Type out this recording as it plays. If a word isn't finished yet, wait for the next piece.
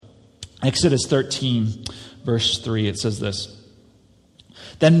Exodus 13, verse 3, it says this.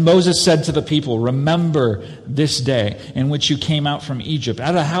 Then Moses said to the people, remember this day in which you came out from Egypt, out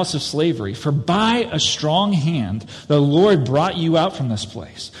of the house of slavery. For by a strong hand the Lord brought you out from this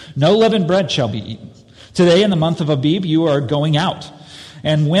place. No leavened bread shall be eaten. Today in the month of Abib you are going out.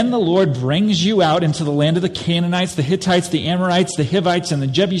 And when the Lord brings you out into the land of the Canaanites, the Hittites, the Amorites, the Hivites, and the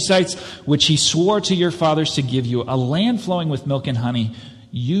Jebusites, which he swore to your fathers to give you, a land flowing with milk and honey,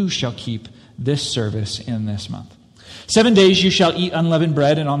 you shall keep this service in this month. 7 days you shall eat unleavened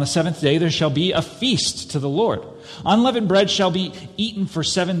bread, and on the seventh day there shall be a feast to the Lord. Unleavened bread shall be eaten for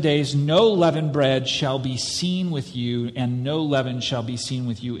 7 days. No leavened bread shall be seen with you, and no leaven shall be seen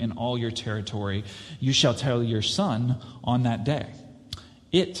with you in all your territory. You shall tell your son on that day,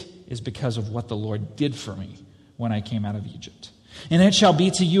 it is because of what the Lord did for me when I came out of Egypt. And it shall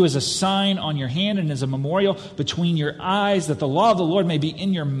be to you as a sign on your hand and as a memorial between your eyes, that the law of the Lord may be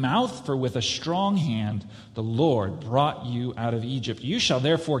in your mouth. For with a strong hand the Lord brought you out of Egypt. You shall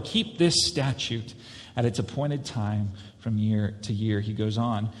therefore keep this statute at its appointed time from year to year. He goes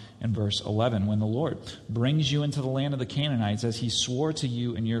on in verse 11. When the Lord brings you into the land of the Canaanites, as he swore to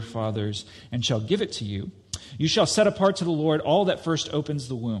you and your fathers, and shall give it to you, you shall set apart to the Lord all that first opens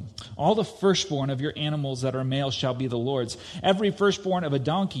the womb. All the firstborn of your animals that are male shall be the Lord's. Every firstborn of a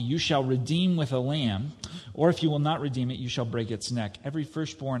donkey you shall redeem with a lamb, or if you will not redeem it, you shall break its neck. Every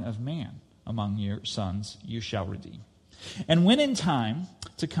firstborn of man among your sons you shall redeem. And when in time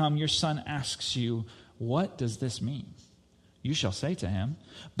to come your son asks you, what does this mean? You shall say to him,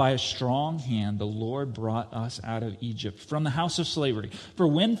 by a strong hand the Lord brought us out of Egypt, from the house of slavery. For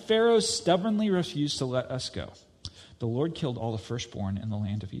when Pharaoh stubbornly refused to let us go, the Lord killed all the firstborn in the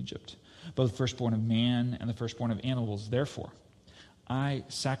land of Egypt, both the firstborn of man and the firstborn of animals. Therefore, I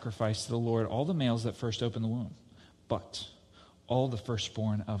sacrifice to the Lord all the males that first open the womb, but all the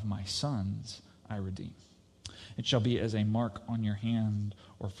firstborn of my sons I redeem. It shall be as a mark on your hand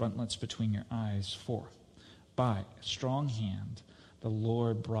or frontlets between your eyes, for by a strong hand, the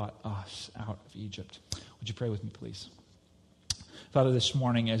Lord brought us out of Egypt. Would you pray with me, please? Father, this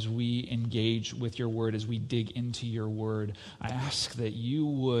morning as we engage with your word, as we dig into your word, I ask that you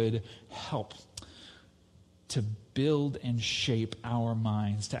would help to build and shape our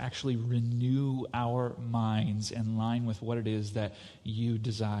minds, to actually renew our minds in line with what it is that you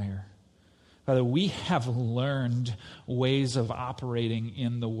desire. Father, we have learned ways of operating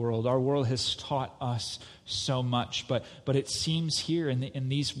in the world. Our world has taught us so much, but it seems here in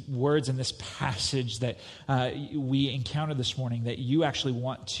these words, in this passage that we encountered this morning, that you actually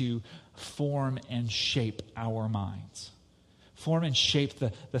want to form and shape our minds. Form and shape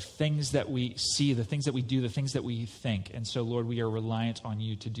the things that we see, the things that we do, the things that we think. And so, Lord, we are reliant on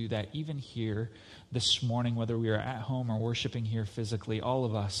you to do that. Even here this morning, whether we are at home or worshiping here physically, all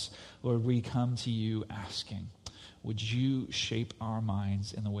of us, Lord, we come to you asking, would you shape our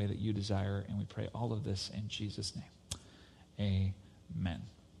minds in the way that you desire? And we pray all of this in Jesus' name. Amen.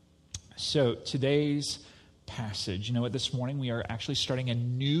 So today's passage, you know what, this morning we are actually starting a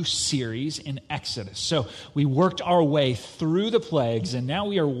new series in Exodus. So we worked our way through the plagues, and now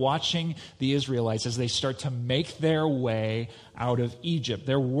we are watching the Israelites as they start to make their way out of Egypt.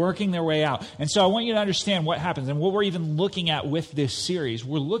 They're working their way out. And so I want you to understand what happens and what we're even looking at with this series.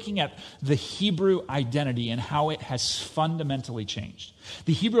 We're looking at the Hebrew identity and how it has fundamentally changed.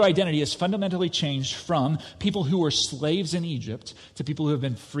 The Hebrew identity has fundamentally changed from people who were slaves in Egypt to people who have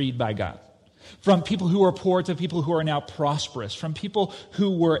been freed by God. From people who are poor to people who are now prosperous. From people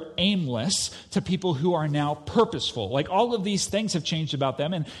who were aimless to people who are now purposeful. Like, all of these things have changed about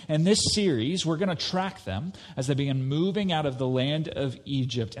them. And in this series, we're going to track them as they begin moving out of the land of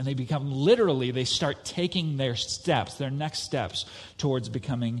Egypt. And they start taking their steps, their next steps towards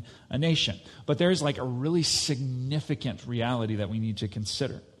becoming a nation. But there's like a really significant reality that we need to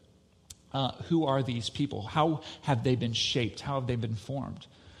consider. Who are these people? How have they been shaped? How have they been formed?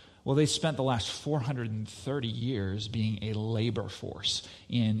 Well, they spent the last 430 years being a labor force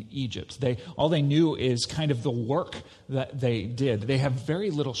in Egypt. All they knew is kind of the work that they did. They have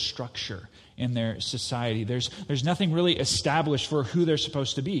very little structure in their society. There's nothing really established for who they're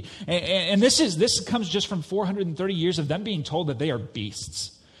supposed to be. And this comes just from 430 years of them being told that they are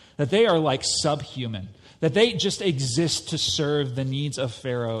beasts, that they are like subhuman, that they just exist to serve the needs of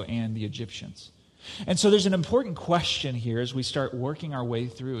Pharaoh and the Egyptians. And so there's an important question here as we start working our way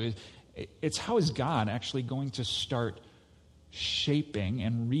through. It's how is God actually going to start shaping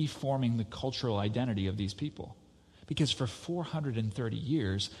and reforming the cultural identity of these people? Because for 430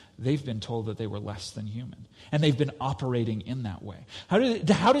 years, they've been told that they were less than human. And they've been operating in that way. How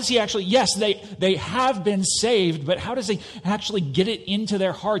does he actually, yes, they have been saved, but how does he actually get it into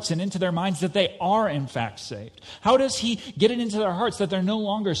their hearts and into their minds that they are in fact saved? How does he get it into their hearts that they're no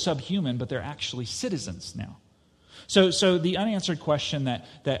longer subhuman, but they're actually citizens now? So the unanswered question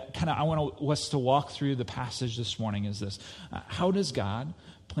that kind of I want us to walk through the passage this morning is this. How does God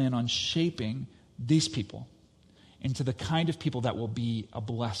plan on shaping these people into the kind of people that will be a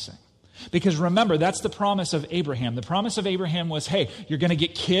blessing? Because remember, that's the promise of Abraham. The promise of Abraham was, hey, you're going to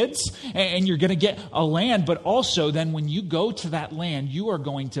get kids and you're going to get a land, but also then when you go to that land, you are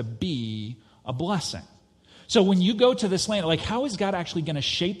going to be a blessing. So when you go to this land, like how is God actually going to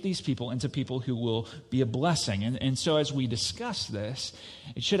shape these people into people who will be a blessing? And so as we discuss this,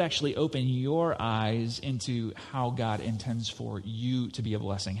 it should actually open your eyes into how God intends for you to be a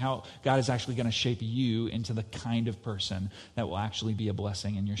blessing, how God is actually going to shape you into the kind of person that will actually be a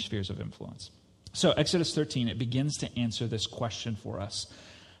blessing in your spheres of influence. So Exodus 13, it begins to answer this question for us.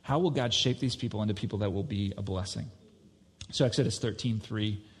 How will God shape these people into people that will be a blessing? So Exodus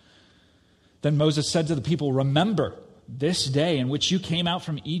 13:3. Then Moses said to the people, remember this day in which you came out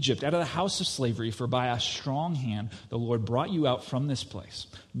from Egypt, out of the house of slavery, for by a strong hand the Lord brought you out from this place.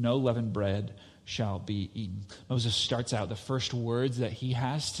 No leavened bread shall be eaten. Moses starts out, the first words that he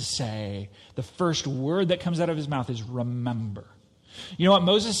has to say, the first word that comes out of his mouth is remember. You know what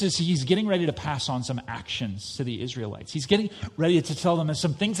Moses is? He's getting ready to pass on some actions to the Israelites. He's getting ready to tell them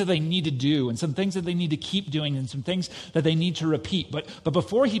some things that they need to do and some things that they need to keep doing and some things that they need to repeat. But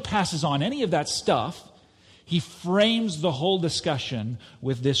before he passes on any of that stuff, he frames the whole discussion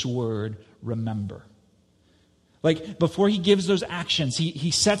with this word, remember. Like before he gives those actions, he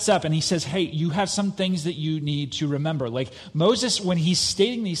sets up and he says, hey, you have some things that you need to remember. Like Moses, when he's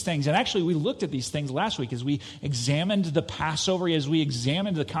stating these things, and actually we looked at these things last week as we examined the Passover, as we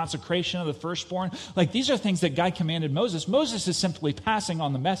examined the consecration of the firstborn. Like these are things that God commanded Moses. Moses is simply passing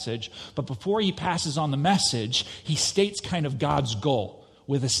on the message, but before he passes on the message, he states kind of God's goal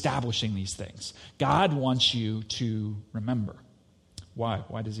with establishing these things. God wants you to remember. Why?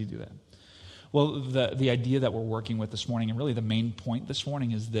 Why does he do that? Well, the idea that we're working with this morning, and really the main point this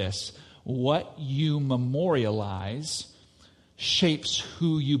morning is this. What you memorialize shapes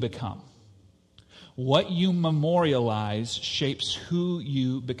who you become. What you memorialize shapes who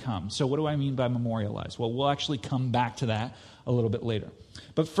you become. So what do I mean by memorialize? Well, we'll actually come back to that a little bit later.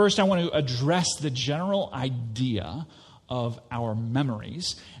 But first I want to address the general idea of our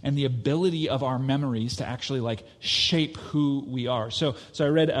memories and the ability of our memories to actually like shape who we are. So I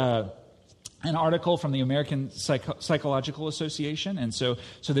read an article from the American Psychological Association. And so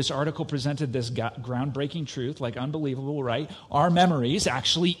this article presented this groundbreaking truth, like unbelievable, right? Our memories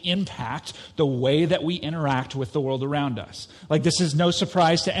actually impact the way that we interact with the world around us. Like this is no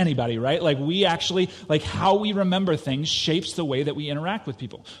surprise to anybody, right? Like we actually, like how we remember things shapes the way that we interact with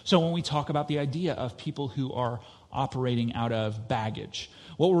people. So when we talk about the idea of people who are operating out of baggage,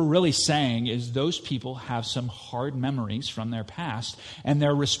 what we're really saying is those people have some hard memories from their past, and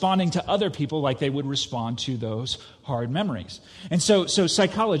they're responding to other people like they would respond to those hard memories. And so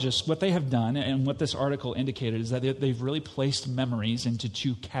psychologists, what they have done, and what this article indicated, is that they've really placed memories into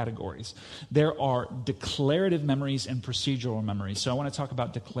two categories. There are declarative memories and procedural memories. So I want to talk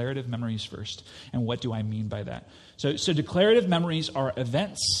about declarative memories first, and what do I mean by that? So declarative memories are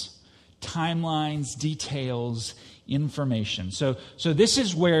events, timelines, details, information. So this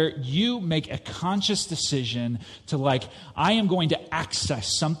is where you make a conscious decision to like, I am going to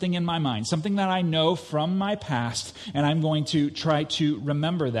access something in my mind, something that I know from my past, and I'm going to try to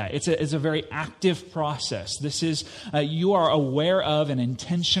remember that. It's a very active process. This is, you are aware of and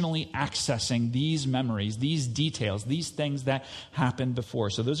intentionally accessing these memories, these details, these things that happened before.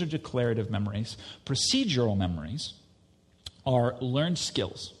 So those are declarative memories. Procedural memories are learned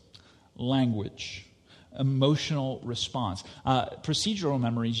skills, language, emotional response. Procedural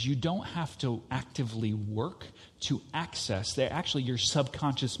memories, you don't have to actively work to access. They're actually, your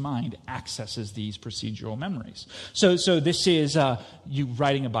subconscious mind accesses these procedural memories. So this is you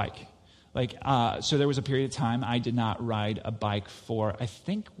riding a bike. So there was a period of time I did not ride a bike for, I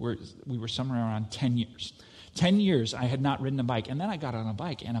think we were somewhere around 10 years. 10 years I had not ridden a bike, and then I got on a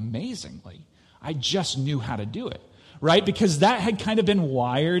bike, and amazingly, I just knew how to do it. right? Because that had kind of been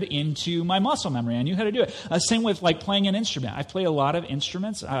wired into my muscle memory. I knew how to do it. Same with like playing an instrument. I played a lot of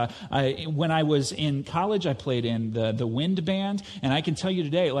instruments. When I was in college, I played in the wind band, and I can tell you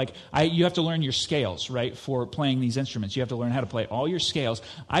today, like you have to learn your scales, right, for playing these instruments. You have to learn how to play all your scales.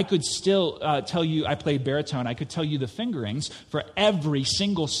 I could still tell you, I played baritone. I could tell you the fingerings for every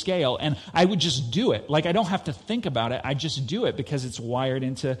single scale, and I would just do it. Like I don't have to think about it. I just do it because it's wired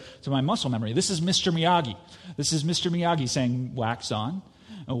into my muscle memory. This is Mr. Miyagi. This is Mr. Miyagi saying, wax on,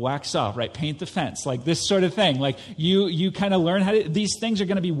 wax off, right? Paint the fence, like this sort of thing. Like you kind of learn how to, these things are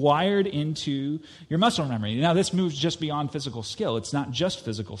going to be wired into your muscle memory. Now, this moves just beyond physical skill. It's not just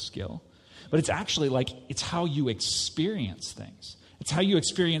physical skill, but it's actually like, it's how you experience things. It's how you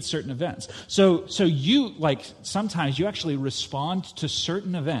experience certain events. So you, like, sometimes you actually respond to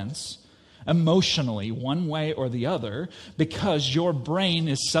certain events emotionally, one way or the other, because your brain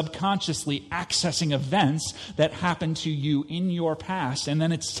is subconsciously accessing events that happened to you in your past, and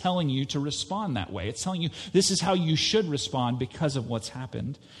then it's telling you to respond that way. It's telling you this is how you should respond because of what's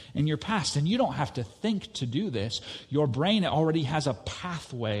happened in your past. And you don't have to think to do this. Your brain already has a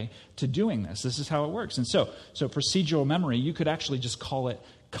pathway to doing this. This is how it works. And so procedural memory, you could actually just call it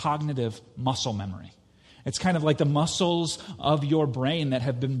cognitive muscle memory. It's kind of like the muscles of your brain that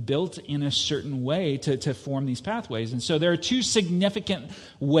have been built in a certain way to form these pathways. And so there are two significant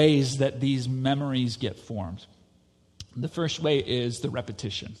ways that these memories get formed. The first way is the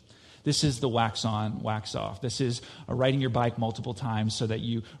repetition. This is the wax on, wax off. This is riding your bike multiple times so that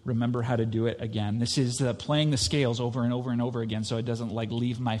you remember how to do it again. This is playing the scales over and over and over again so it doesn't like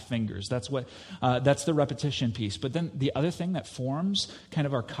leave my fingers. That's the repetition piece. But then the other thing that forms kind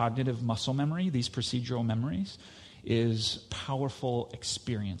of our cognitive muscle memory, these procedural memories, is powerful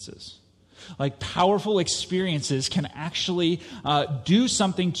experiences. Like powerful experiences can actually do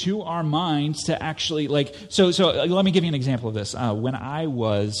something to our minds to actually like. So let me give you an example of this. When I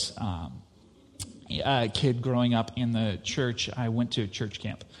was a kid growing up in the church, I went to church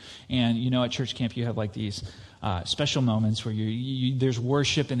camp, and at church camp you have like these special moments where there's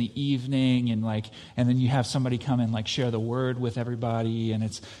worship in the evening, and then you have somebody come and like share the word with everybody, and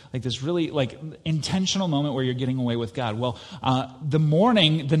it's like this really like intentional moment where you're getting away with God. Well,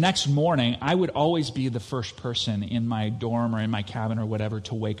 the next morning, I would always be the first person in my dorm or in my cabin or whatever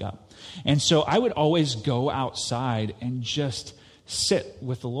to wake up, and so I would always go outside and just sit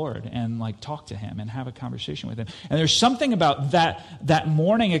with the Lord and like talk to him and have a conversation with him. And there's something about that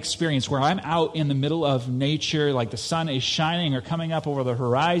morning experience where I'm out in the middle of nature, like the sun is shining or coming up over the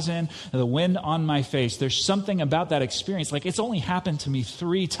horizon, the wind on my face. There's something about that experience. Like it's only happened to me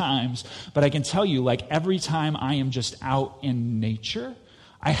 3 times, but I can tell you like every time I am just out in nature,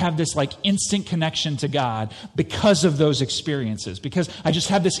 I have this like instant connection to God because of those experiences, because I just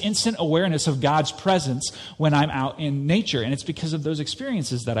have this instant awareness of God's presence when I'm out in nature. And it's because of those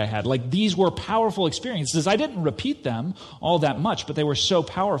experiences that I had. Like these were powerful experiences. I didn't repeat them all that much, but they were so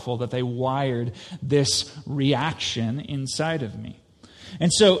powerful that they wired this reaction inside of me.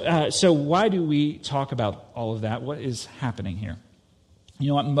 And so why do we talk about all of that? What is happening here? You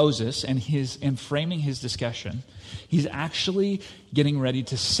know what? Moses, in framing his discussion, he's actually getting ready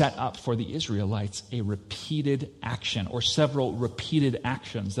to set up for the Israelites a repeated action or several repeated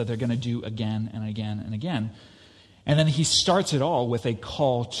actions that they're going to do again and again and again. And then he starts it all with a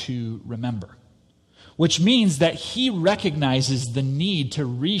call to remember, which means that he recognizes the need to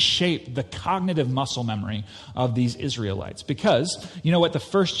reshape the cognitive muscle memory of these Israelites. Because, you know what? The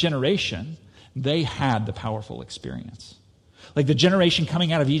first generation, they had the powerful experience. Like the generation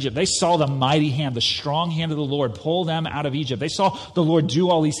coming out of Egypt, they saw the mighty hand, the strong hand of the Lord pull them out of Egypt. They saw the Lord do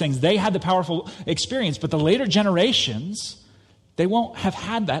all these things. They had the powerful experience, but the later generations, they won't have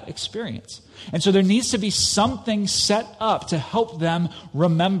had that experience. And so there needs to be something set up to help them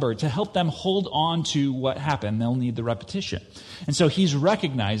remember, to help them hold on to what happened. They'll need the repetition. And so he's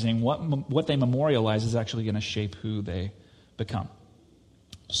recognizing what they memorialize is actually going to shape who they become.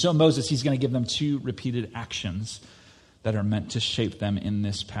 So Moses, he's going to give them 2 repeated actions that are meant to shape them in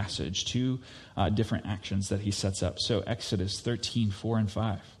this passage. 2 different actions that he sets up. So Exodus 13, 4 and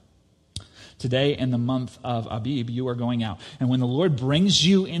 5. Today in the month of Abib, you are going out. And when the Lord brings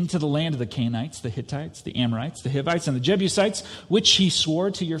you into the land of the Canaanites, the Hittites, the Amorites, the Hivites, and the Jebusites, which he swore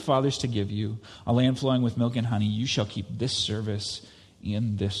to your fathers to give you, a land flowing with milk and honey, you shall keep this service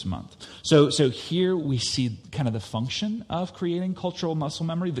in this month. So here we see kind of the function of creating cultural muscle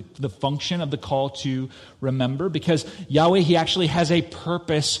memory, the function of the call to remember, because Yahweh, he actually has a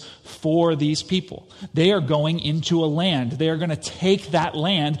purpose for these people. They are going into a land. They are going to take that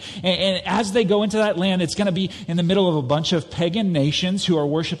land. And as they go into that land, it's going to be in the middle of a bunch of pagan nations who are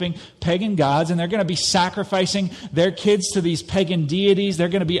worshiping pagan gods, and they're going to be sacrificing their kids to these pagan deities. They're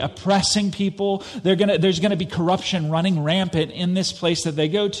going to be oppressing people. There's going to be corruption running rampant in this place that they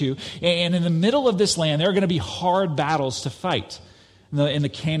go to. And in the middle of this land, there are going to be hard battles to fight. In the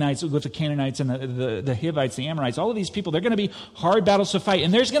Canaanites, with the Canaanites and the Hivites, the Amorites, all of these people, they're going to be hard battles to fight.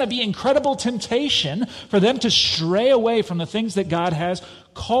 And there's going to be incredible temptation for them to stray away from the things that God has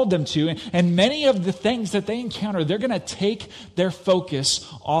called them to. And many of the things that they encounter, they're going to take their focus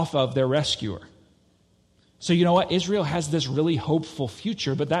off of their rescuer. So you know what? Israel has this really hopeful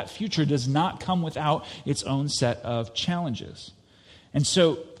future, but that future does not come without its own set of challenges. And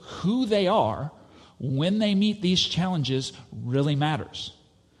so who they are when they meet these challenges really matters.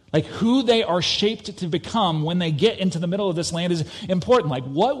 Like who they are shaped to become when they get into the middle of this land is important. Like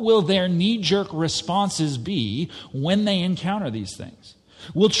what will their knee-jerk responses be when they encounter these things?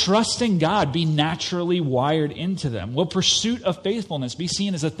 Will trusting God be naturally wired into them? Will pursuit of faithfulness be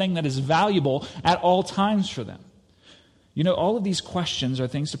seen as a thing that is valuable at all times for them? You know, all of these questions are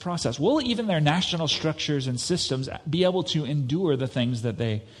things to process. Will even their national structures and systems be able to endure the things that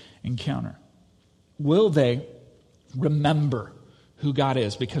they encounter? Will they remember who God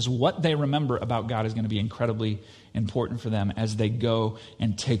is? Because what they remember about God is going to be incredibly important for them as they go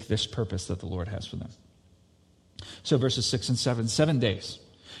and take this purpose that the Lord has for them. So verses 6 and 7, 7 days,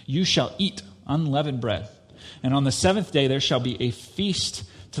 you shall eat unleavened bread. And on the seventh day there shall be a feast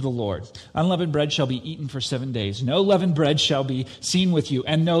to the Lord. Unleavened bread shall be eaten for 7 days. No leavened bread shall be seen with you,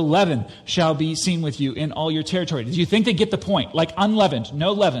 and no leaven shall be seen with you in all your territory. Do you think they get the point? Like unleavened,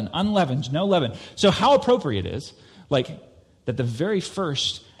 no leaven, unleavened, no leaven. So how appropriate is, like, that the very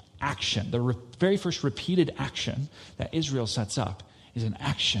first action, very first repeated action that Israel sets up is an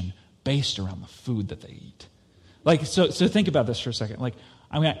action based around the food that they eat. Like, so think about this for a second. Like,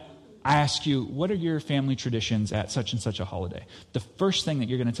 I ask you, what are your family traditions at such and such a holiday? The first thing that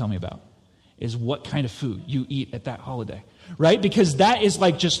you're going to tell me about is what kind of food you eat at that holiday, right? Because that is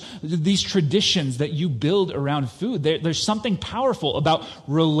like just these traditions that you build around food. There's something powerful about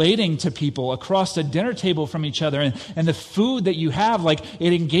relating to people across the dinner table from each other, and the food that you have, like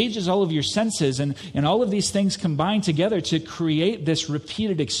it engages all of your senses, and all of these things combine together to create this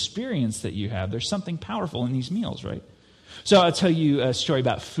repeated experience that you have. There's something powerful in these meals, right? So I'll tell you a story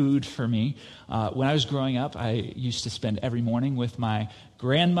about food for me. When I was growing up, I used to spend every morning with my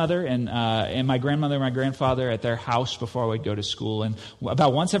grandmother and my grandmother and my grandfather at their house before I would go to school. And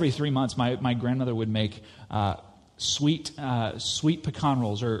about once every 3 months, my grandmother would make sweet pecan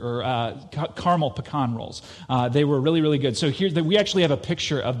rolls or caramel pecan rolls. They were really, really good. So here we actually have a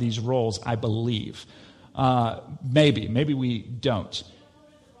picture of these rolls, I believe. Maybe we don't.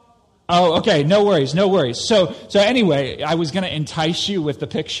 Oh, okay. No worries. So anyway, I was going to entice you with the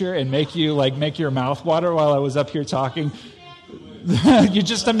picture and make your mouth water while I was up here talking. You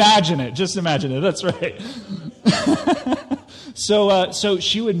just imagine it. That's right. So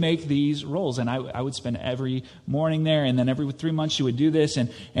she would make these rolls, and I would spend every morning there, and then every 3 months she would do this,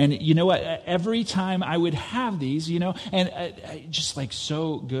 and you know what? Every time I would have these, you know, and just like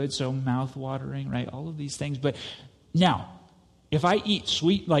so good, so mouth-watering, right? All of these things. But now, if I eat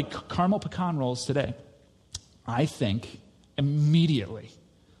sweet, like caramel pecan rolls today, I think immediately,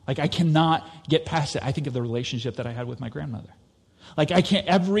 like I cannot get past it. I think of the relationship that I had with my grandmother. Like I can't,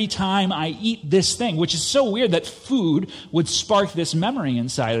 every time I eat this thing, which is so weird that food would spark this memory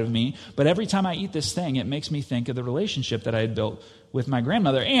inside of me, but every time I eat this thing, it makes me think of the relationship that I had built with my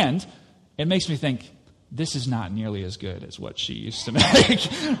grandmother. And it makes me think, this is not nearly as good as what she used to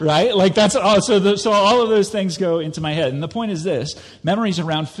make, right? Like that's also so all of those things go into my head. And the point is this: memories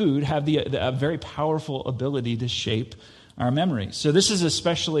around food have a very powerful ability to shape our memories. So this is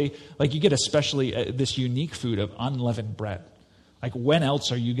especially, like you get this unique food of unleavened bread. Like when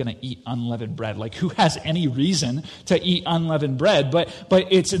else are you going to eat unleavened bread? Like who has any reason to eat unleavened bread? But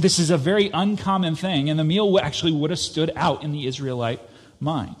this is a very uncommon thing, and the meal actually would have stood out in the Israelite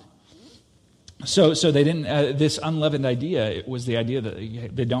mind. So they didn't, this unleavened idea, it was the idea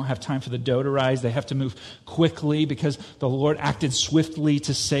that they don't have time for the dough to rise. They have to move quickly because the Lord acted swiftly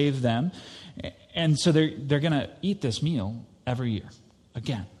to save them. And so they're going to eat this meal every year,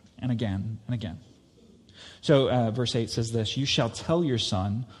 again and again and again. So verse 8 says this: you shall tell your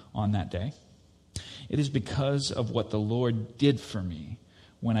son on that day, it is because of what the Lord did for me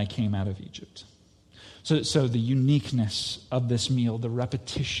when I came out of Egypt. So the uniqueness of this meal, the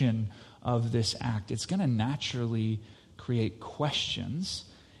repetition of this act, it's going to naturally create questions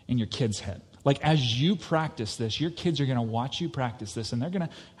in your kid's head. Like as you practice this, your kids are going to watch you practice this, and they're going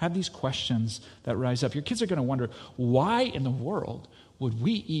to have these questions that rise up. Your kids are going to wonder, why in the world would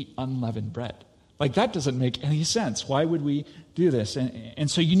we eat unleavened bread? Like that doesn't make any sense. Why would we do this? And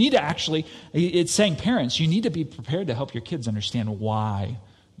so you need to actually, it's saying parents, you need to be prepared to help your kids understand why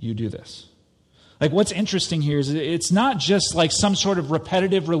you do this. Like what's interesting here is it's not just like some sort of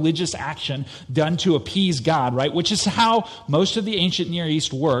repetitive religious action done to appease God, right? Which is how most of the ancient Near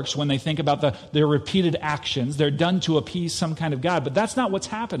East works when they think about their repeated actions. They're done to appease some kind of God, but that's not what's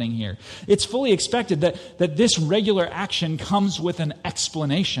happening here. It's fully expected that this regular action comes with an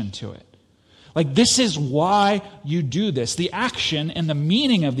explanation to it. Like this is why you do this. The action and the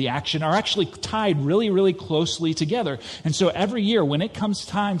meaning of the action are actually tied really, really closely together. And so every year when it comes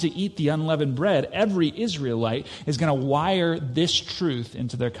time to eat the unleavened bread, every Israelite is going to wire this truth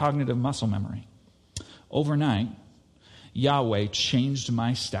into their cognitive muscle memory. Overnight, Yahweh changed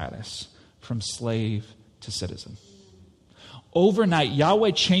my status from slave to citizen. Overnight,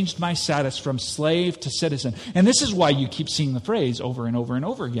 Yahweh changed my status from slave to citizen. And this is why you keep seeing the phrase over and over and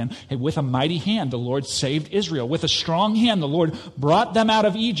over again. Hey, with a mighty hand, the Lord saved Israel. With a strong hand, the Lord brought them out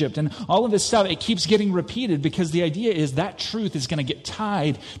of Egypt. And all of this stuff, it keeps getting repeated because the idea is that truth is going to get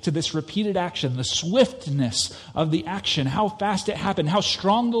tied to this repeated action, the swiftness of the action, how fast it happened, how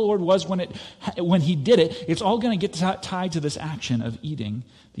strong the Lord was when he did it. It's all going to get tied to this action of eating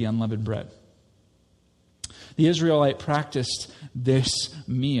the unleavened bread. The Israelite practiced this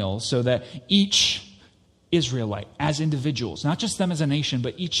meal so that each Israelite, as individuals, not just them as a nation,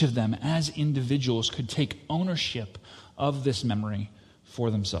 but each of them as individuals could take ownership of this memory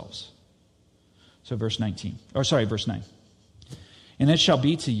for themselves. So verse 9. And it shall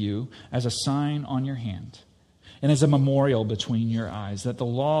be to you as a sign on your hand and as a memorial between your eyes, that the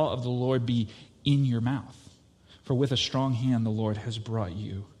law of the Lord be in your mouth. For with a strong hand the Lord has brought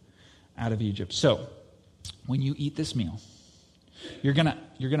you out of Egypt. So, when you eat this meal, you're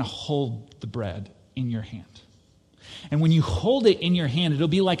gonna hold the bread in your hand. And when you hold it in your hand, it'll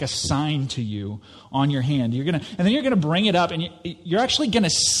be like a sign to you on your hand. And then you're gonna bring it up, and you're actually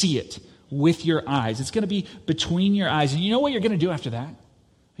gonna see it with your eyes. It's gonna be between your eyes. And you know what you're gonna do after that?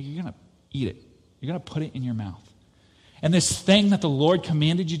 You're gonna eat it. You're gonna put it in your mouth. And this thing that the Lord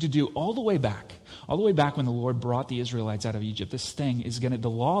commanded you to do all the way back when the Lord brought the Israelites out of Egypt, this thing is the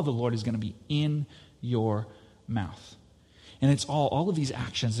law of the Lord is gonna be in your mouth. And it's all of these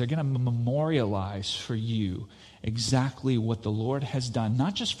actions, they're going to memorialize for you exactly what the Lord has done,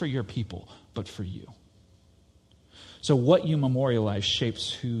 not just for your people, but for you. So what you memorialize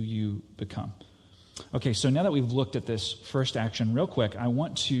shapes who you become. Okay, so now that we've looked at this first action real quick, I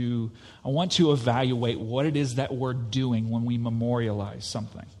want to evaluate what it is that we're doing when we memorialize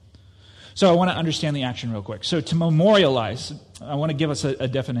something. So I want to understand the action real quick. So to memorialize, I want to give us a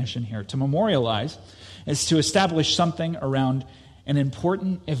definition here. To memorialize is to establish something around an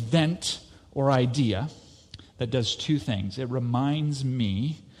important event or idea that does two things. It reminds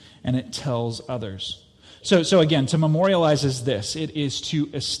me and it tells others. So again, to memorialize is this. It is to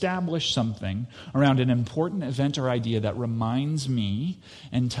establish something around an important event or idea that reminds me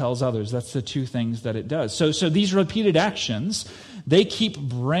and tells others. That's the two things that it does. So these repeated actions, they keep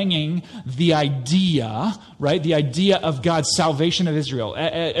bringing the idea, right? The idea of God's salvation of Israel.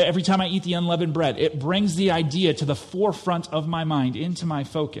 Every time I eat the unleavened bread, it brings the idea to the forefront of my mind, into my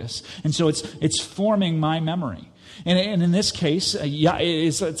focus. And so it's forming my memory. And in this case,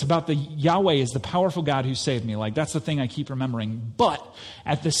 it's about the Yahweh is the powerful God who saved me. Like, that's the thing I keep remembering. But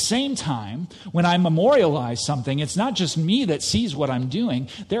at the same time, when I memorialize something, it's not just me that sees what I'm doing.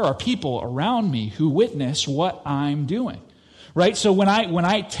 There are people around me who witness what I'm doing. Right? So when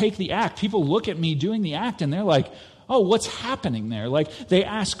I take the act, people look at me doing the act and they're like, oh, what's happening there? Like, they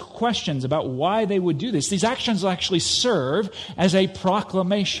ask questions about why they would do this. These actions actually serve as a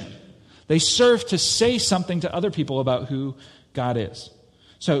proclamation. They serve to say something to other people about who God is.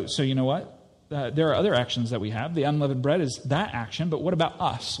 So you know what? There are other actions that we have. The unleavened bread is that action, but what about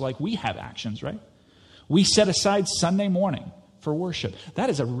us? Like, we have actions, right? We set aside Sunday morning for worship. That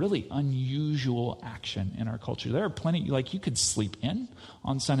is a really unusual action in our culture. There are plenty, like, you could sleep in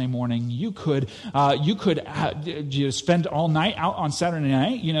on Sunday morning. You could spend all night out on Saturday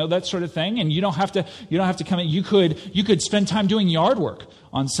night, that sort of thing, and you don't have to come in. You could spend time doing yard work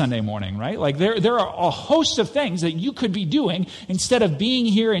on Sunday morning, right? Like, there are a host of things that you could be doing instead of being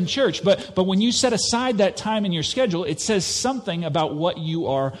here in church. But when you set aside that time in your schedule, it says something about what you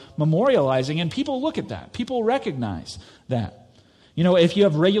are memorializing, and people look at that. People recognize that. If you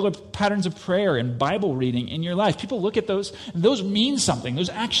have regular patterns of prayer and Bible reading in your life, people look at those, and those mean something. Those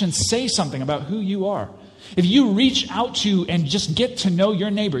actions say something about who you are. If you reach out to and just get to know your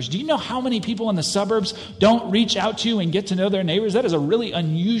neighbors, do you know how many people in the suburbs don't reach out to and get to know their neighbors? That is a really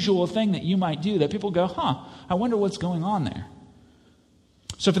unusual thing that you might do, that people go, I wonder what's going on there.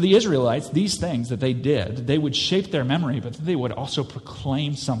 So for the Israelites, these things that they did, they would shape their memory, but they would also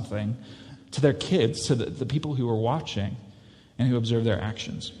proclaim something to their kids, to the people who were watching and who observe their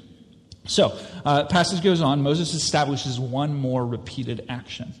actions. So, passage goes on. Moses establishes one more repeated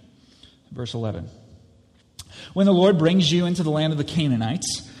action. Verse 11. When the Lord brings you into the land of the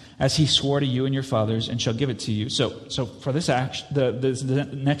Canaanites, as he swore to you and your fathers, and shall give it to you. So for this action, the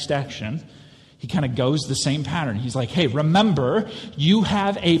next action, he kind of goes the same pattern. He's like, hey, remember, you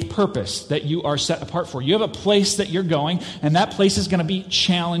have a purpose that you are set apart for. You have a place that you're going, and that place is going to be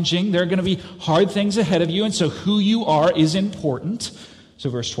challenging. There are going to be hard things ahead of you, and so who you are is important.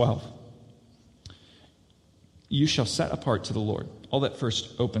 So verse 12. You shall set apart to the Lord all that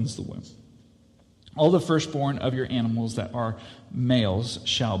first opens the womb. All the firstborn of your animals that are males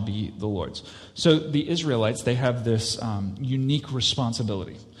shall be the Lord's. So the Israelites, they have this unique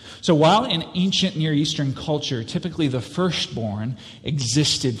responsibility. So while in ancient Near Eastern culture, typically the firstborn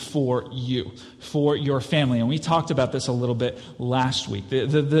existed for you, for your family. And we talked about this a little bit last week.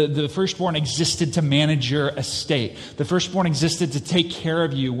 The firstborn existed to manage your estate. The firstborn existed to take care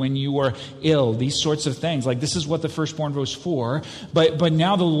of you when you were ill. These sorts of things. Like, this is what the firstborn was for. But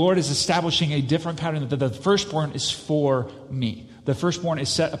now the Lord is establishing a different pattern, that the firstborn is for me. The firstborn is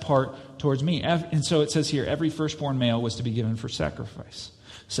set apart towards me. And so it says here, every firstborn male was to be given for sacrifice,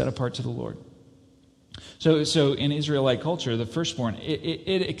 set apart to the Lord. So in Israelite culture, the firstborn,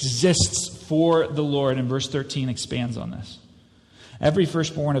 it exists for the Lord. And verse 13 expands on this. Every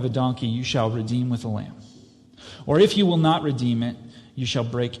firstborn of a donkey you shall redeem with a lamb. Or if you will not redeem it, you shall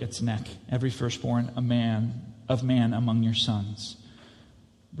break its neck. Every firstborn of man among your sons,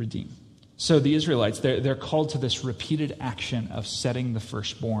 redeem. So the Israelites, they're called to this repeated action of setting the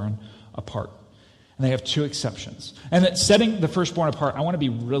firstborn apart. And they have two exceptions. And that setting the firstborn apart, I want to be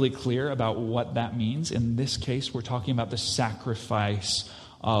really clear about what that means. In this case, we're talking about the sacrifice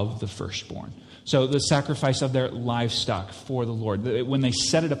of the firstborn. So the sacrifice of their livestock for the Lord. When they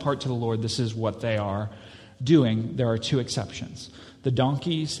set it apart to the Lord, this is what they are doing. There are two exceptions: the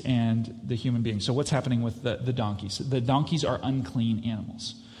donkeys and the human beings. So what's happening with the donkeys? The donkeys are unclean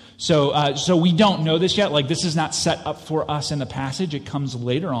animals. So we don't know this yet. Like, this is not set up for us in the passage. It comes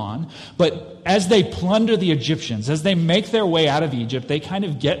later on. But as they plunder the Egyptians, as they make their way out of Egypt, they kind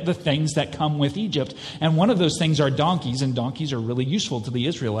of get the things that come with Egypt. And one of those things are donkeys. And donkeys are really useful to the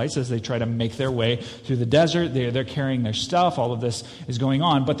Israelites as they try to make their way through the desert. They're carrying their stuff. All of this is going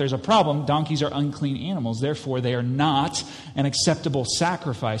on. But there's a problem. Donkeys are unclean animals. Therefore, they are not an acceptable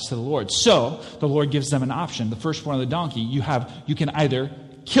sacrifice to the Lord. So the Lord gives them an option. The firstborn of the donkey, you can either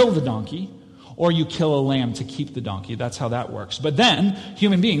kill the donkey, or you kill a lamb to keep the donkey. That's how that works. But then,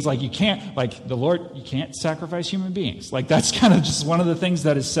 human beings, you can't sacrifice human beings. That's kind of just one of the things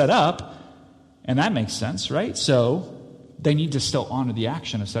that is set up, and that makes sense, right? So, they need to still honor the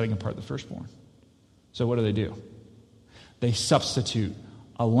action of setting apart the firstborn. So what do? They substitute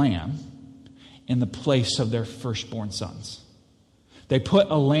a lamb in the place of their firstborn sons. They put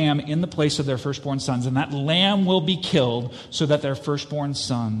a lamb in the place of their firstborn sons, and that lamb will be killed so that their firstborn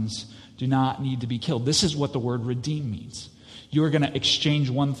sons do not need to be killed. This is what the word redeem means. You are going to exchange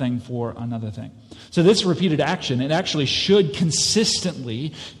one thing for another thing. So this repeated action, it actually should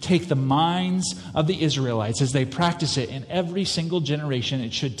consistently take the minds of the Israelites as they practice it in every single generation.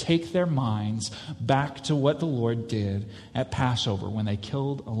 It should take their minds back to what the Lord did at Passover when they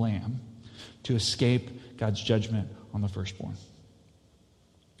killed a lamb to escape God's judgment on the firstborn.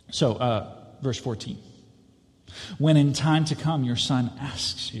 So, verse 14. When in time to come your son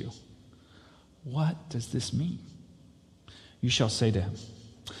asks you, what does this mean? You shall say to him,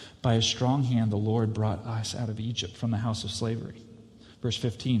 by a strong hand the Lord brought us out of Egypt from the house of slavery. Verse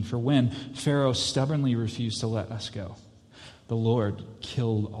 15. For when Pharaoh stubbornly refused to let us go, the Lord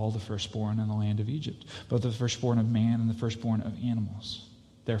killed all the firstborn in the land of Egypt, both the firstborn of man and the firstborn of animals.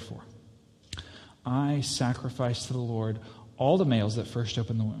 Therefore, I sacrifice to the Lord all the males that first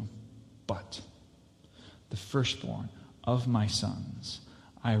open the womb, but the firstborn of my sons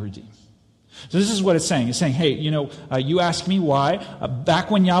I redeem. So this is what it's saying. It's saying, hey, you ask me why.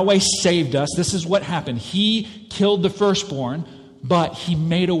 Back when Yahweh saved us, this is what happened. He killed the firstborn, but he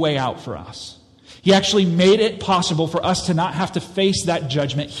made a way out for us. He actually made it possible for us to not have to face that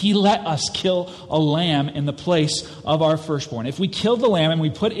judgment. He let us kill a lamb in the place of our firstborn. If we killed the lamb and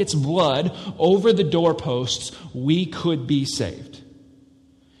we put its blood over the doorposts, we could be saved.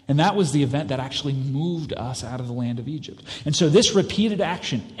 And that was the event that actually moved us out of the land of Egypt. And so this repeated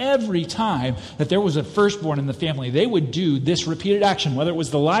action, every time that there was a firstborn in the family, they would do this repeated action, whether it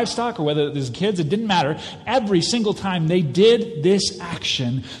was the livestock or whether it was kids, it didn't matter. Every single time they did this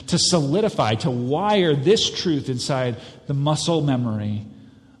action to solidify, to wire this truth inside the muscle memory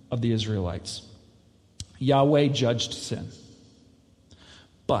of the Israelites. Yahweh judged sin,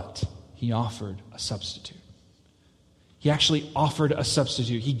 but he offered a substitute. He actually offered a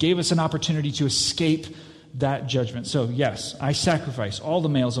substitute. He gave us an opportunity to escape that judgment. So yes, I sacrifice all the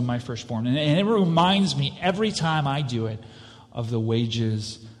males of my firstborn. And it reminds me every time I do it of the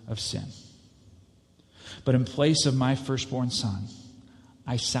wages of sin. But in place of my firstborn son,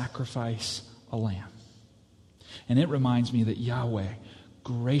 I sacrifice a lamb. And it reminds me that Yahweh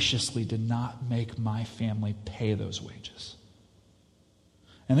graciously did not make my family pay those wages.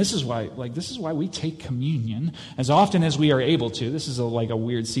 And this is why we take communion as often as we are able to. This is a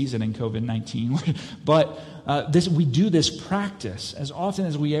weird season in COVID-19, but we do this practice as often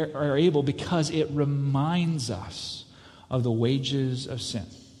as we are able because it reminds us of the wages of sin.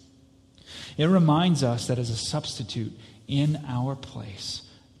 It reminds us that as a substitute in our place,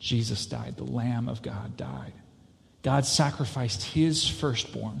 Jesus died. The Lamb of God died. God sacrificed his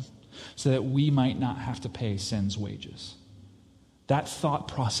firstborn so that we might not have to pay sin's wages. That thought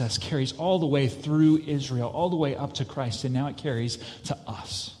process carries all the way through Israel, all the way up to Christ, and now it carries to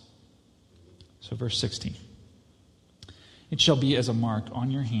us. So verse 16. It shall be as a mark on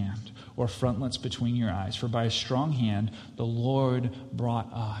your hand or frontlets between your eyes, for by a strong hand the Lord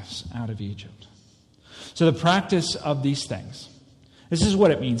brought us out of Egypt. So the practice of these things, this is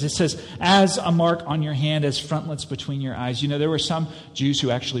what it means. It says, as a mark on your hand, as frontlets between your eyes. You know, there were some Jews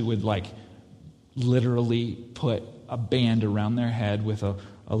who actually would literally put a band around their head with a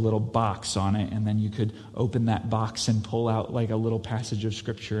little box on it, and then you could open that box and pull out a little passage of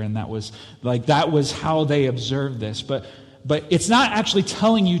scripture, and that was how they observed this. But it's not actually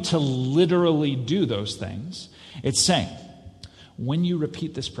telling you to literally do those things. It's saying, when you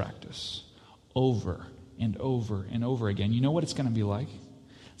repeat this practice over and over and over again, you know what it's going to be like?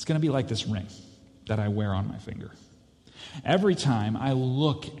 It's going to be like this ring that I wear on my finger. Every time I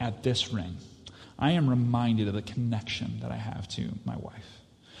look at this ring, I am reminded of the connection that I have to my wife,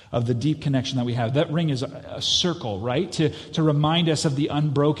 of the deep connection that we have. That ring is a circle, right? To remind us of the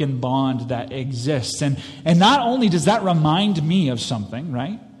unbroken bond that exists. And not only does that remind me of something,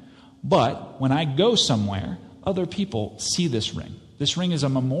 right? But when I go somewhere, other people see this ring. This ring is a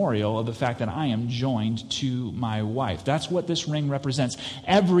memorial of the fact that I am joined to my wife. That's what this ring represents.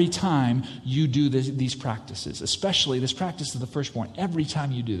 Every time you do these practices, especially this practice of the firstborn, every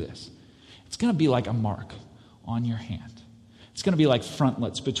time you do this, it's going to be like a mark on your hand. It's going to be like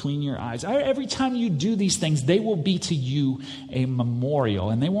frontlets between your eyes. Every time you do these things, they will be to you a memorial.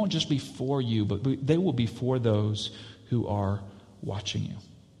 And they won't just be for you, but they will be for those who are watching you.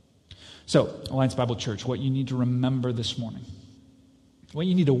 So, Alliance Bible Church, what you need to remember this morning, what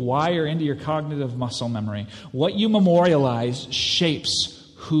you need to wire into your cognitive muscle memory, what you memorialize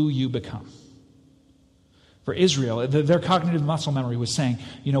shapes who you become. For Israel, their cognitive muscle memory was saying,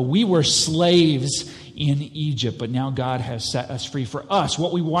 we were slaves in Egypt, but now God has set us free. For us,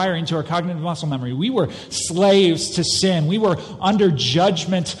 what we wire into our cognitive muscle memory, we were slaves to sin. We were under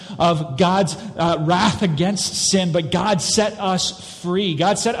judgment of God's wrath against sin, but God set us free.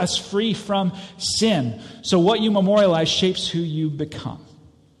 God set us free from sin. So what you memorialize shapes who you become.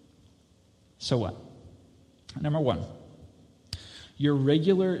 So what? Number one, your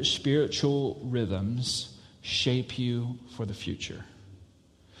regular spiritual rhythms shape you for the future.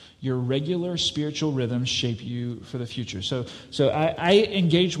 Your regular spiritual rhythms shape you for the future. So I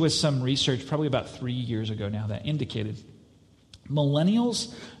engaged with some research probably about 3 years ago now that indicated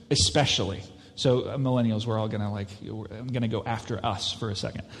millennials especially. So millennials, we're all going to I'm going to go after us for a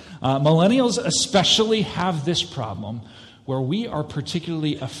second. Millennials especially have this problem where we are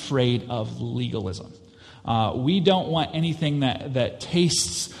particularly afraid of legalism. We don't want anything that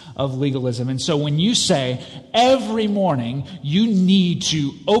tastes of legalism. And so when you say every morning you need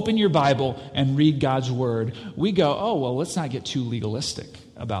to open your Bible and read God's Word, we go, oh, well, let's not get too legalistic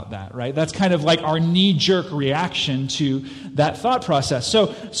about that, right? That's kind of like our knee-jerk reaction to that thought process.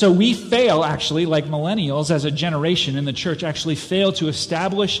 So we fail, actually, like millennials as a generation in the church, actually fail to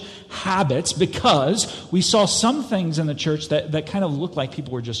establish habits because we saw some things in the church that kind of looked like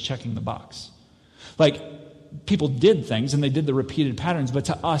people were just checking the box. Like, people did things and they did the repeated patterns, but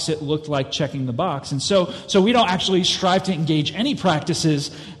to us it looked like checking the box. And so we don't actually strive to engage any practices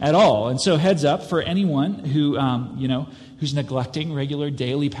at all. And so heads up for anyone who who's neglecting regular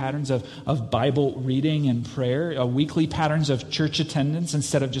daily patterns of Bible reading and prayer, weekly patterns of church attendance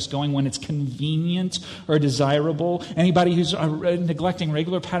instead of just going when it's convenient or desirable? Anybody who's neglecting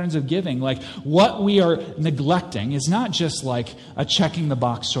regular patterns of giving? Like, what we are neglecting is not just like a checking the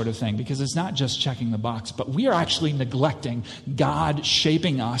box sort of thing, because it's not just checking the box, but we are actually neglecting God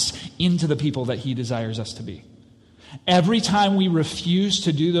shaping us into the people that He desires us to be. Every time we refuse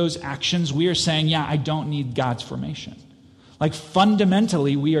to do those actions, we are saying, yeah, I don't need God's formation. Like,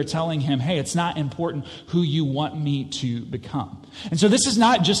 fundamentally, we are telling Him, hey, it's not important who you want me to become. And so this is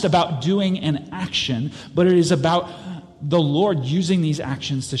not just about doing an action, but it is about the Lord using these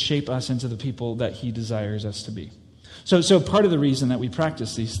actions to shape us into the people that He desires us to be. So part of the reason that we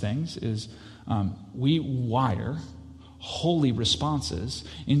practice these things is we wire holy responses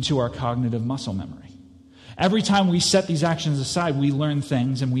into our cognitive muscle memory. Every time we set these actions aside, we learn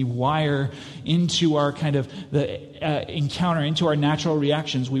things and we wire into our kind of the encounter, into our natural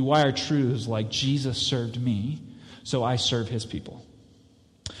reactions, we wire truths like Jesus served me, so I serve His people.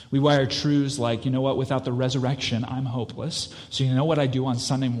 We wire truths like, you know what, without the resurrection, I'm hopeless. So you know what I do on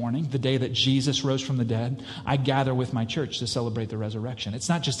Sunday morning, the day that Jesus rose from the dead? I gather with my church to celebrate the resurrection. It's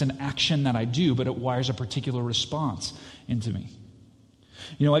not just an action that I do, but it wires a particular response into me.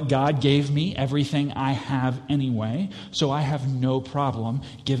 You know what? God gave me everything I have anyway, so I have no problem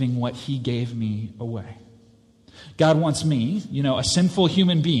giving what He gave me away. God wants me, a sinful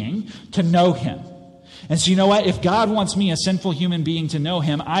human being, to know Him. And so you know what? If God wants me, a sinful human being, to know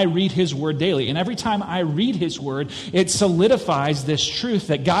Him, I read His Word daily. And every time I read His Word, it solidifies this truth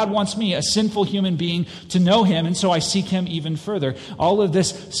that God wants me, a sinful human being, to know Him. And so I seek Him even further. All of this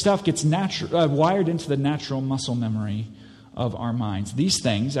stuff gets wired into the natural muscle memory of our minds. These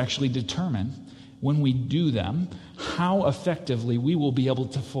things actually determine, when we do them, how effectively we will be able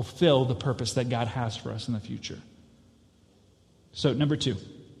to fulfill the purpose that God has for us in the future. So, number two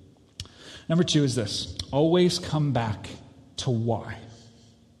is this: always come back to why.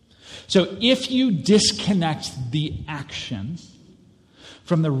 So if you disconnect the action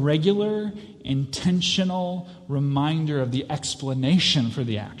from the regular, intentional reminder of the explanation for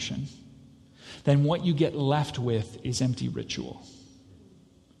the action, then what you get left with is empty ritual.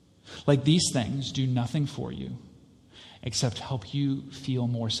 Like, these things do nothing for you except help you feel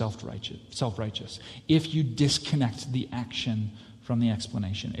more self-righteous. If you disconnect the action from the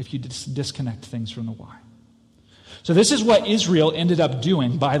explanation, if you disconnect things from the why. So this is what Israel ended up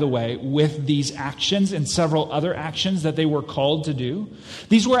doing, by the way, with these actions and several other actions that they were called to do.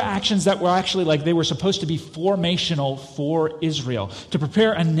 These were actions that were actually they were supposed to be formational for Israel, to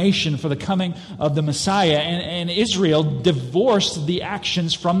prepare a nation for the coming of the Messiah. And Israel divorced the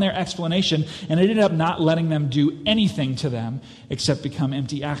actions from their explanation, and it ended up not letting them do anything to them except become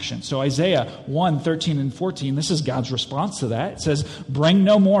empty action. So Isaiah 1, 13 and 14, this is God's response to that. It says, "Bring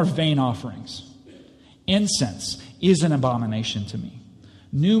no more vain offerings. Incense is an abomination to me.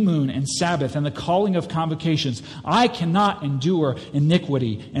 New moon and Sabbath and the calling of convocations. I cannot endure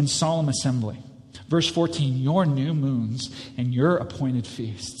iniquity and solemn assembly." Verse 14, "Your new moons and your appointed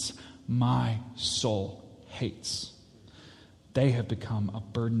feasts, my soul hates. They have become a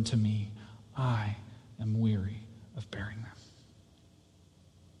burden to me. I am weary of bearing them."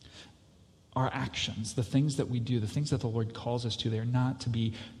 Our actions, the things that we do, the things that the Lord calls us to, they're not to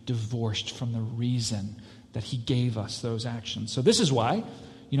be divorced from the reason that He gave us those actions. So this is why,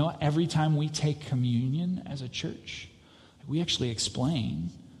 every time we take communion as a church, we actually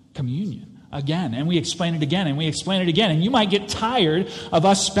explain communion again, and we explain it again, and we explain it again. And you might get tired of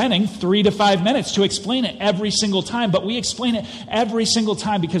us spending 3 to 5 minutes to explain it every single time, but we explain it every single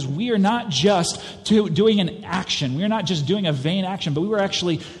time because we are not just doing an action. We are not just doing a vain action, but we were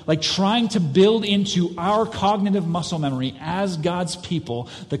actually trying to build into our cognitive muscle memory as God's people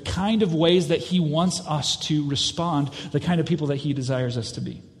the kind of ways that He wants us to respond, the kind of people that He desires us to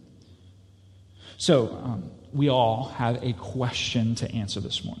be. So we all have a question to answer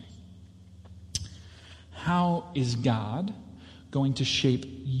this morning. How is God going to shape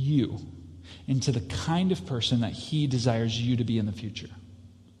you into the kind of person that He desires you to be in the future?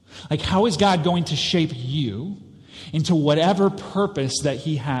 How is God going to shape you into whatever purpose that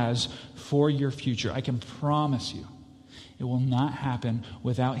He has for your future? I can promise you it will not happen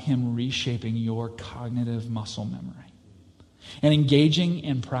without Him reshaping your cognitive muscle memory and engaging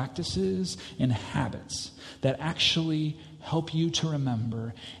in practices and habits that actually help you to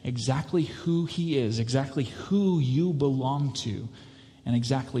remember exactly who He is, exactly who you belong to, and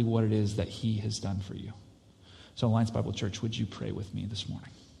exactly what it is that He has done for you. So, Alliance Bible Church, would you pray with me this morning?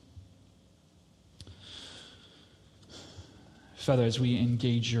 Father, as we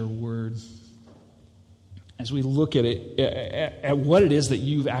engage your word, as we look at it, at what it is that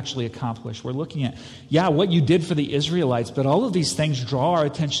you've actually accomplished. We're looking at, what you did for the Israelites, but all of these things draw our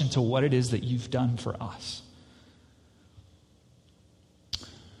attention to what it is that you've done for us.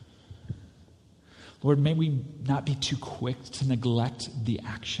 Lord, may we not be too quick to neglect the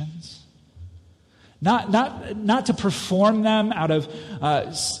actions. Not to perform them out of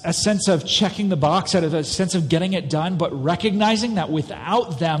a sense of checking the box, out of a sense of getting it done, but recognizing that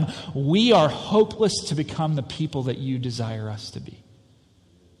without them, we are hopeless to become the people that you desire us to be.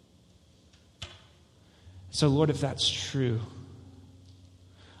 So, Lord, if that's true,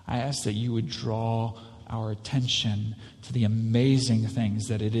 I ask that you would draw our attention to the amazing things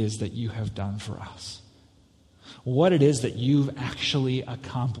that it is that you have done for us. What it is that you've actually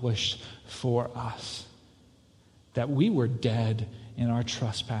accomplished for us. That we were dead in our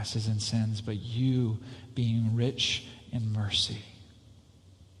trespasses and sins, but you, being rich in mercy,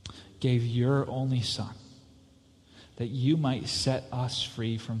 gave your only Son, that you might set us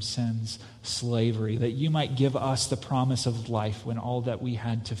free from sin's slavery, that you might give us the promise of life when all that we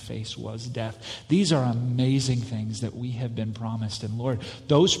had to face was death. These are amazing things that we have been promised. And Lord,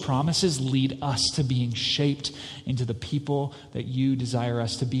 those promises lead us to being shaped into the people that you desire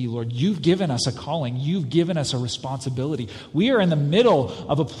us to be. Lord, you've given us a calling. You've given us a responsibility. We are in the middle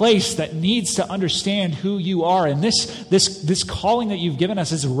of a place that needs to understand who you are. And this calling that you've given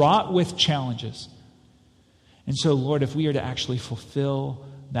us is wrought with challenges. And so, Lord, if we are to actually fulfill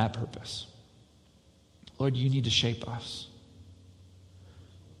that purpose, Lord, you need to shape us.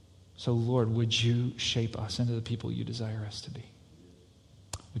 So, Lord, would you shape us into the people you desire us to be?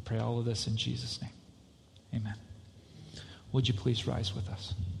 We pray all of this in Jesus' name. Amen. Would you please rise with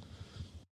us?